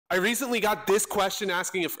I recently got this question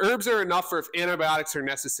asking if herbs are enough or if antibiotics are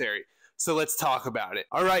necessary. So let's talk about it.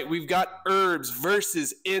 All right, we've got herbs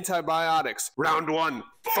versus antibiotics. Round one,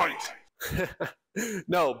 fight.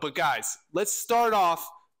 No, but guys, let's start off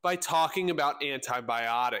by talking about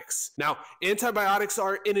antibiotics. Now, antibiotics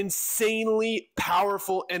are an insanely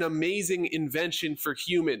powerful and amazing invention for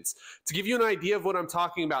humans. To give you an idea of what I'm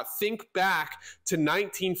talking about, think back to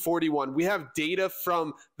 1941. We have data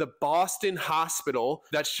from the Boston Hospital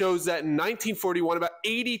that shows that in 1941, about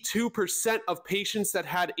 82% of patients that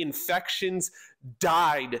had infections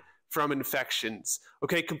died from infections.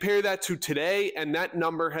 Okay, compare that to today, and that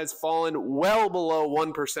number has fallen well below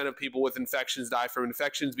 1% of people with infections die from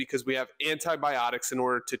infections because we have antibiotics in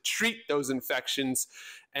order to treat those infections,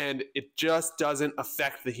 and it just doesn't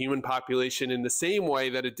affect the human population in the same way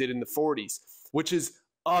that it did in the 40s, which is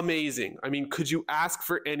amazing. I mean, could you ask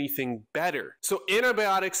for anything better? So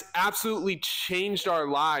antibiotics absolutely changed our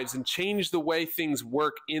lives and changed the way things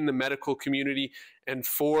work in the medical community and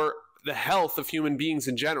for the health of human beings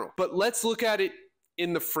in general. But let's look at it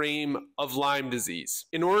in the frame of Lyme disease.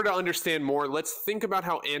 In order to understand more, let's think about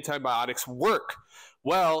how antibiotics work.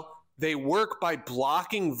 Well, they work by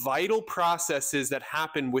blocking vital processes that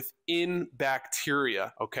happen within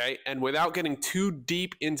bacteria, okay? And without getting too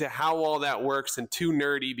deep into how all that works and too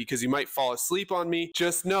nerdy because you might fall asleep on me,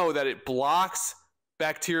 just know that it blocks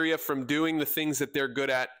bacteria from doing the things that they're good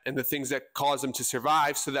at and the things that cause them to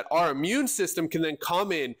survive so that our immune system can then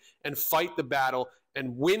come in and fight the battle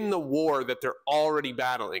and win the war that they're already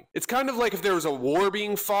battling. It's kind of like if there was a war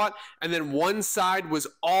being fought and then one side was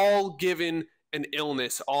all given an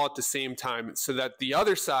illness all at the same time so that the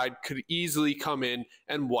other side could easily come in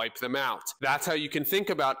and wipe them out. That's how you can think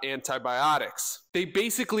about antibiotics. They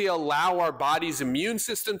basically allow our body's immune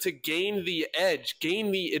system to gain the edge,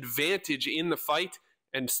 gain the advantage in the fight,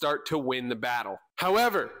 and start to win the battle.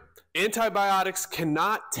 However, antibiotics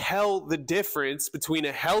cannot tell the difference between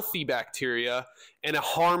a healthy bacteria and a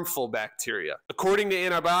harmful bacteria. According to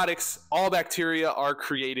antibiotics, all bacteria are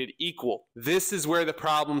created equal. This is where the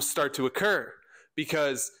problems start to occur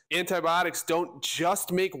because antibiotics don't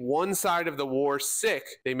just make one side of the war sick,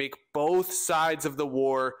 they make both sides of the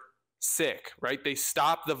war sick, right? They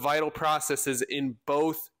stop the vital processes in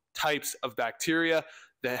both types of bacteria,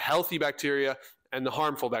 the healthy bacteria and the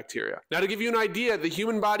harmful bacteria. Now, to give you an idea, the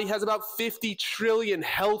human body has about 50 trillion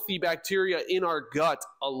healthy bacteria in our gut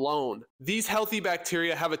alone. These healthy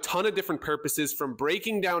bacteria have a ton of different purposes, from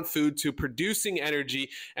breaking down food to producing energy,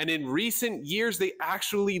 and in recent years, they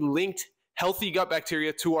actually linked healthy gut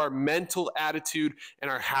bacteria to our mental attitude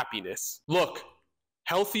and our happiness. Look,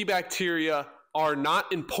 healthy bacteria are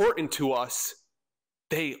not important to us,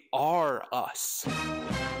 they are us.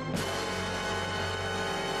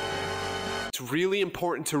 It's really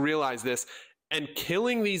important to realize this, and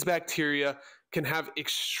killing these bacteria can have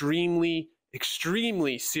extremely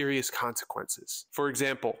serious consequences. For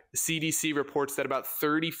example, the CDC reports that about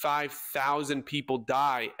 35,000 people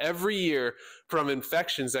die every year from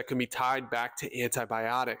infections that can be tied back to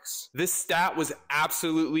antibiotics. This stat was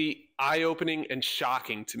absolutely eye-opening and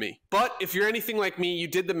shocking to me. But if you're anything like me, you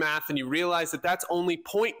did the math and you realize that that's only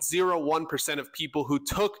 0.01% of people who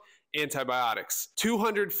took antibiotics.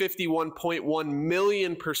 251.1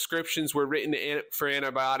 million prescriptions were written for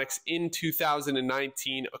antibiotics in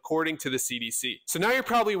 2019, according to the CDC. So now you're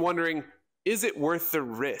probably wondering, is it worth the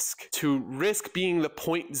risk? To risk being the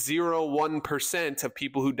 0.01% of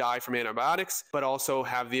people who die from antibiotics, but also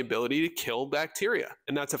have the ability to kill bacteria?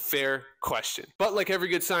 And that's a fair question. But like every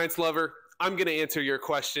good science lover, I'm going to answer your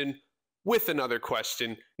question with another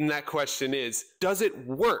question. And that question is, does it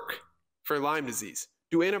work for Lyme disease?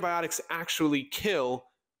 Do antibiotics actually kill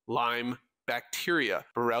Lyme bacteria,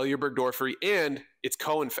 Borrelia burgdorferi, and its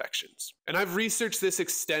co-infections? And I've researched this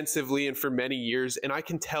extensively and for many years, and I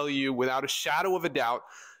can tell you without a shadow of a doubt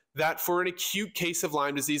that for an acute case of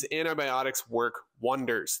Lyme disease, antibiotics work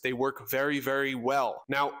wonders. They work very, very well.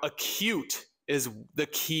 Now, acute is the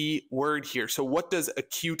key word here. So what does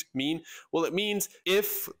acute mean? Well, it means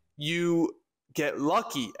if you get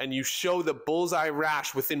lucky and you show the bullseye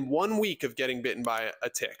rash within 1 week of getting bitten by a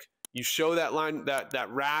tick. You show that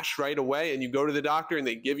rash right away and you go to the doctor and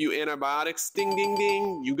they give you antibiotics. Ding, ding,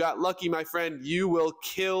 ding. You got lucky, my friend. You will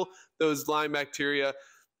kill those Lyme bacteria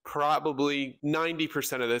probably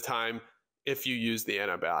 90% of the time if you use the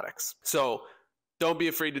antibiotics. So don't be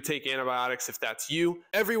afraid to take antibiotics if that's you.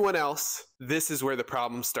 Everyone else, this is where the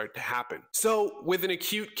problems start to happen. So with an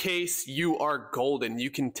acute case, you are golden.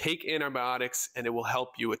 You can take antibiotics and it will help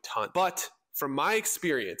you a ton. But from my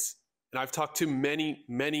experience, and I've talked to many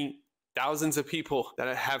thousands of people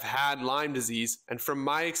that have had Lyme disease, and from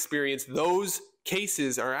my experience, those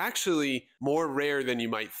cases are actually more rare than you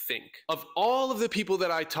might think. Of all of the people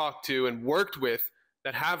that I talked to and worked with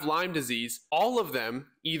that have Lyme disease, all of them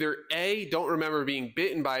either A, don't remember being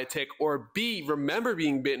bitten by a tick, or B, remember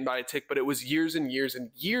being bitten by a tick, but it was years and years and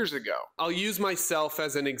years ago. I'll use myself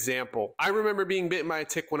as an example. I remember being bitten by a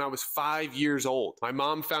tick when I was 5 years old. My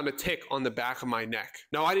mom found a tick on the back of my neck.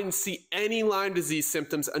 Now, I didn't see any Lyme disease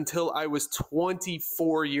symptoms until I was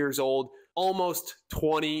 24 years old, almost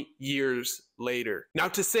 20 years later. Now,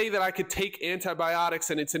 to say that I could take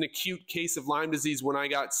antibiotics and it's an acute case of Lyme disease when I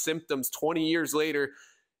got symptoms 20 years later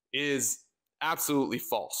is absolutely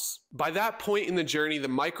false. By that point in the journey, the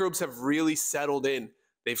microbes have really settled in.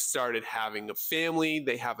 They've started having a family,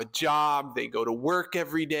 they have a job, they go to work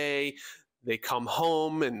every day, they come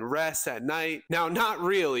home and rest at night. Now, not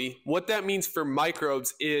really. What that means for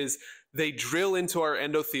microbes is they drill into our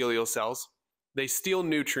endothelial cells, they steal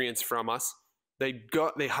nutrients from us, they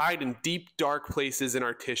hide in deep, dark places in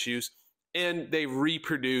our tissues, and they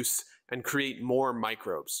reproduce and create more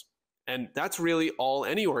microbes. And that's really all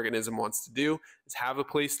any organism wants to do, is have a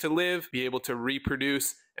place to live, be able to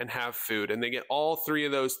reproduce, and have food. And they get all three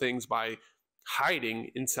of those things by hiding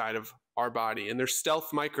inside of our body. And they're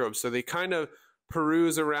stealth microbes, so they kind of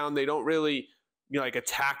peruse around. They don't really like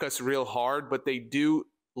attack us real hard, but they do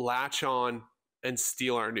latch on and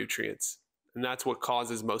steal our nutrients. And that's what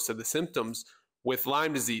causes most of the symptoms with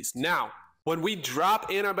Lyme disease. Now, when we drop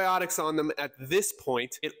antibiotics on them at this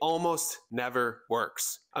point, it almost never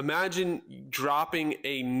works. Imagine dropping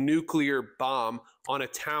a nuclear bomb on a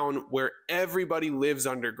town where everybody lives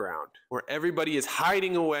underground, where everybody is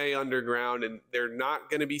hiding away underground and they're not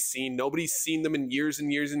going to be seen. Nobody's seen them in years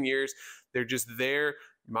and years and years. They're just there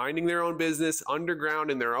minding their own business underground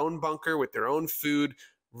in their own bunker with their own food,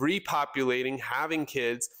 repopulating, having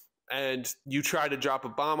kids. And you try to drop a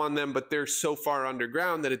bomb on them, but they're so far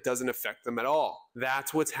underground that it doesn't affect them at all.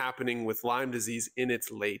 That's what's happening with Lyme disease in its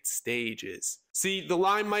late stages. See, the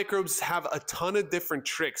Lyme microbes have a ton of different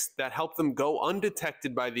tricks that help them go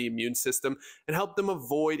undetected by the immune system and help them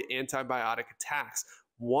avoid antibiotic attacks.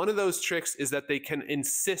 One of those tricks is that they can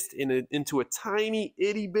encyst into a tiny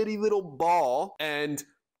itty bitty little ball and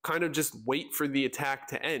kind of just wait for the attack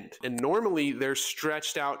to end. And normally they're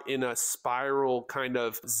stretched out in a spiral kind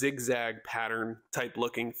of zigzag pattern type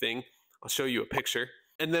looking thing. I'll show you a picture.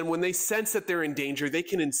 And then when they sense that they're in danger, they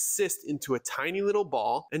can encyst into a tiny little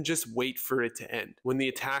ball and just wait for it to end. When the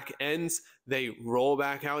attack ends, they roll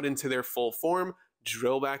back out into their full form,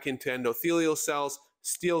 drill back into endothelial cells,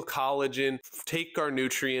 steal collagen, take our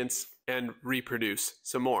nutrients, and reproduce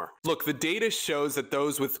some more. Look, the data shows that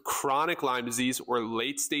those with chronic Lyme disease or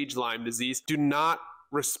late stage Lyme disease do not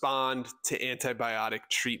respond to antibiotic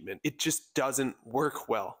treatment. It just doesn't work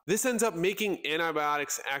well. This ends up making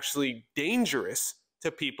antibiotics actually dangerous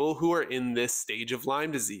to people who are in this stage of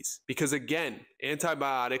Lyme disease. Because again,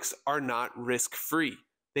 antibiotics are not risk-free.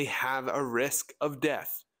 They have a risk of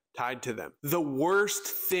death tied to them. The worst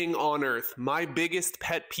thing on earth, my biggest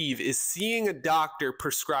pet peeve, is seeing a doctor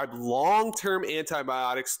prescribe long-term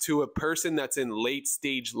antibiotics to a person that's in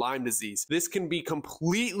late-stage Lyme disease. This can be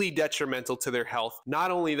completely detrimental to their health.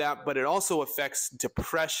 Not only that, but it also affects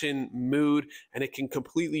depression, mood, and it can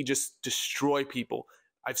completely just destroy people.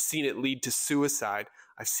 I've seen it lead to suicide.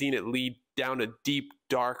 I've seen it lead down a deep,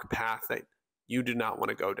 dark path that you do not want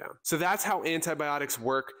to go down. So that's how antibiotics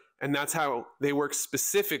work. And that's how they work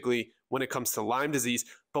specifically when it comes to Lyme disease.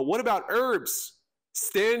 But what about herbs?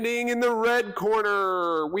 Standing in the red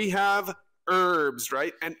corner, we have herbs,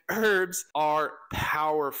 right? And herbs are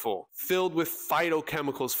powerful, filled with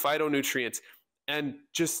phytochemicals, phytonutrients, and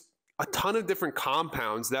just a ton of different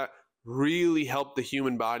compounds that really help the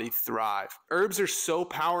human body thrive. Herbs are so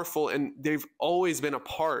powerful, and they've always been a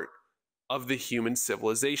part of the human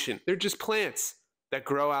civilization. They're just plants that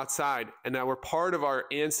grow outside and that were part of our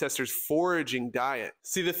ancestors' foraging diet.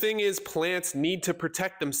 See, the thing is, plants need to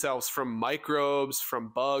protect themselves from microbes,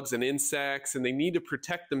 from bugs and insects, and they need to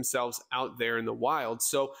protect themselves out there in the wild.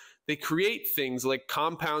 So they create things like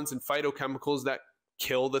compounds and phytochemicals that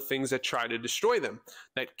kill the things that try to destroy them,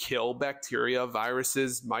 that kill bacteria,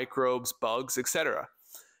 viruses, microbes, bugs, etc.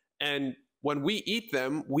 And when we eat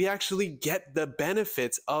them, we actually get the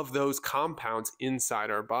benefits of those compounds inside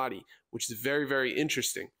our body, which is very, very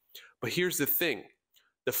interesting. But here's the thing.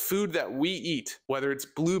 The food that we eat, whether it's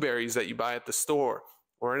blueberries that you buy at the store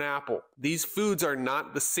or an apple, these foods are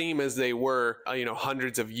not the same as they were,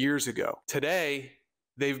 hundreds of years ago. Today,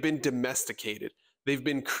 they've been domesticated. They've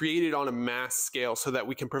been created on a mass scale so that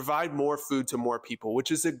we can provide more food to more people, which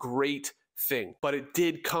is a great thing. But it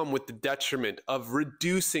did come with the detriment of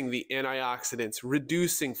reducing the antioxidants,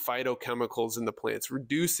 reducing phytochemicals in the plants,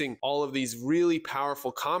 reducing all of these really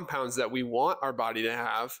powerful compounds that we want our body to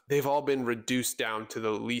have. They've all been reduced down to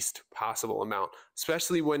the least possible amount,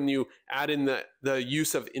 especially when you add in the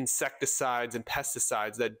use of insecticides and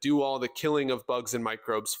pesticides that do all the killing of bugs and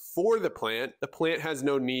microbes for the plant. The plant has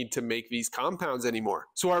no need to make these compounds anymore.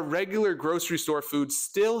 So our regular grocery store food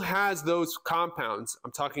still has those compounds.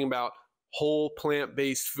 I'm talking about whole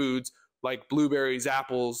plant-based foods like blueberries,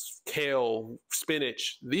 apples, kale,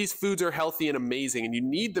 spinach. These foods are healthy and amazing, and you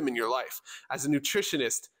need them in your life. As a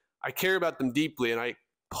nutritionist, I care about them deeply, and I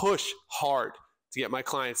push hard to get my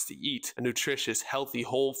clients to eat a nutritious, healthy,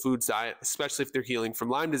 whole foods diet, especially if they're healing from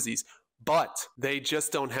Lyme disease. But they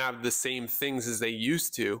just don't have the same things as they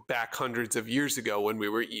used to back hundreds of years ago when we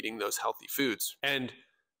were eating those healthy foods. And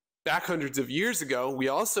back hundreds of years ago, we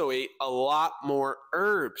also ate a lot more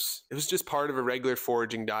herbs. It was just part of a regular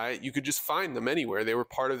foraging diet. You could just find them anywhere. They were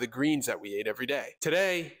part of the greens that we ate every day.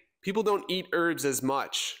 Today, people don't eat herbs as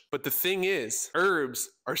much. But the thing is, herbs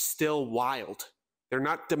are still wild. They're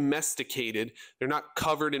not domesticated. They're not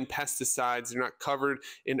covered in pesticides. They're not covered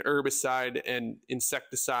in herbicide and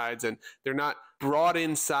insecticides. And they're not brought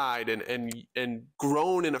inside and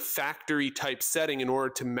grown in a factory type setting in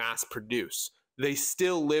order to mass produce. They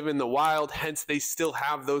still live in the wild, hence they still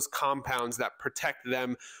have those compounds that protect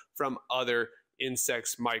them from other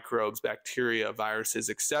insects, microbes, bacteria, viruses,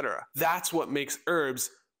 etc. That's what makes herbs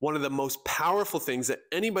one of the most powerful things that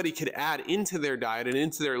anybody could add into their diet and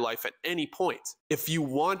into their life at any point. If you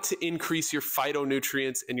want to increase your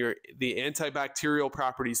phytonutrients and the antibacterial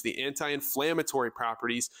properties, the anti-inflammatory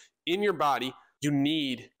properties in your body, you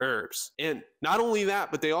need herbs. And not only that,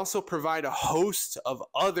 but they also provide a host of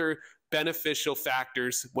other beneficial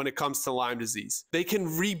factors when it comes to Lyme disease. They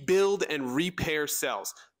can rebuild and repair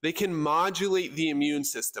cells. They can modulate the immune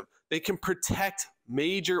system. They can protect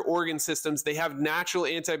major organ systems. They have natural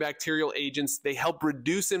antibacterial agents. They help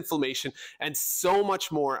reduce inflammation and so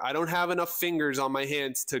much more. I don't have enough fingers on my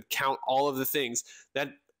hands to count all of the things that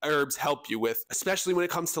herbs help you with, especially when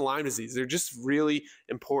it comes to Lyme disease. They're just really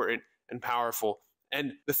important and powerful.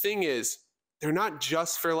 And the thing is, they're not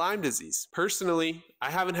just for Lyme disease. Personally,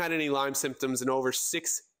 I haven't had any Lyme symptoms in over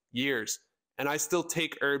 6 years, and I still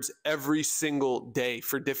take herbs every single day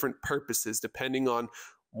for different purposes, depending on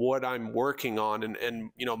what I'm working on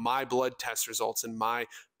and you know, my blood test results and my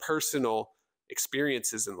personal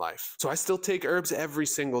experiences in life. So I still take herbs every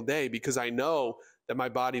single day because I know that my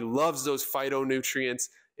body loves those phytonutrients.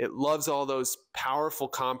 It loves all those powerful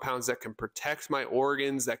compounds that can protect my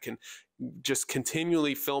organs, that can just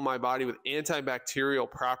continually fill my body with antibacterial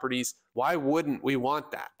properties. Why wouldn't we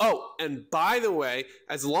want that? Oh, and by the way,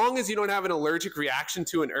 as long as you don't have an allergic reaction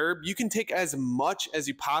to an herb, you can take as much as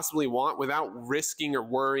you possibly want without risking or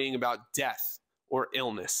worrying about death or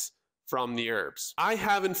illness from the herbs. I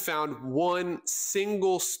haven't found one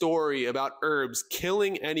single story about herbs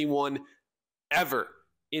killing anyone ever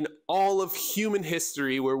in all of human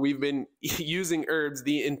history where we've been using herbs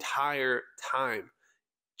the entire time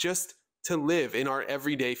just to live in our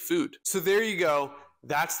everyday food. So there you go.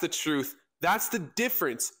 That's the truth. That's the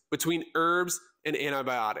difference between herbs and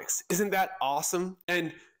antibiotics. Isn't that awesome?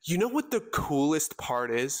 And you know what the coolest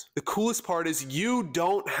part is? The coolest part is you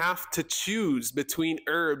don't have to choose between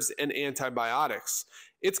herbs and antibiotics.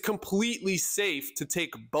 It's completely safe to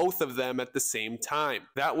take both of them at the same time.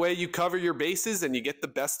 That way you cover your bases and you get the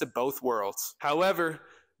best of both worlds. However,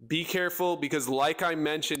 be careful because like I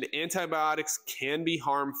mentioned, antibiotics can be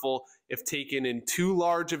harmful if taken in too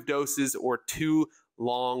large of doses or too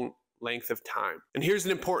long length of time. And here's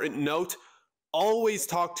an important note. Always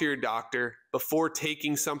talk to your doctor before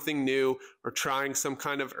taking something new or trying some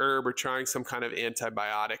kind of herb or trying some kind of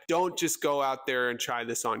antibiotic. Don't just go out there and try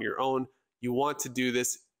this on your own. You want to do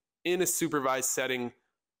this in a supervised setting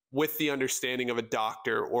with the understanding of a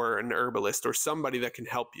doctor or an herbalist or somebody that can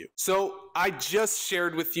help you. So I just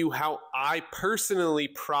shared with you how I personally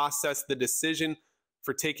processed the decision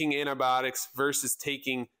for taking antibiotics versus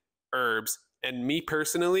taking herbs. And me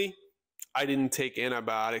personally, I didn't take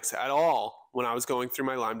antibiotics at all when I was going through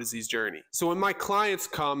my Lyme disease journey. So when my clients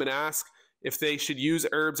come and ask if they should use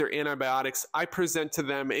herbs or antibiotics, I present to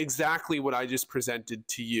them exactly what I just presented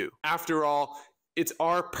to you. After all, it's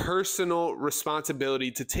our personal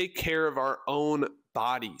responsibility to take care of our own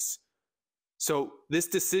bodies. So this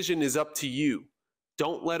decision is up to you.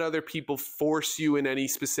 Don't let other people force you in any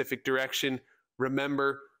specific direction.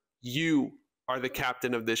 Remember, you are the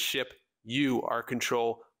captain of this ship. You are in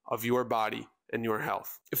control of your body and your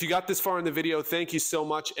health. If you got this far in the video, thank you so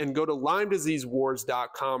much, and go to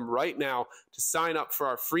LymeDiseaseWars.com right now to sign up for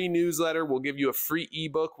our free newsletter. We'll give you a free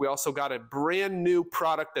ebook. We also got a brand new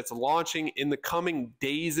product that's launching in the coming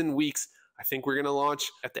days and weeks. I think we're going to launch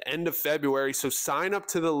at the end of February, so sign up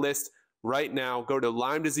to the list right now. Go to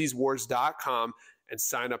LymeDiseaseWars.com and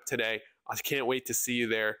sign up today. I can't wait to see you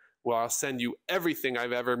there. Well, I'll send you everything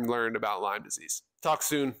I've ever learned about Lyme disease. Talk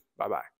soon. Bye-bye.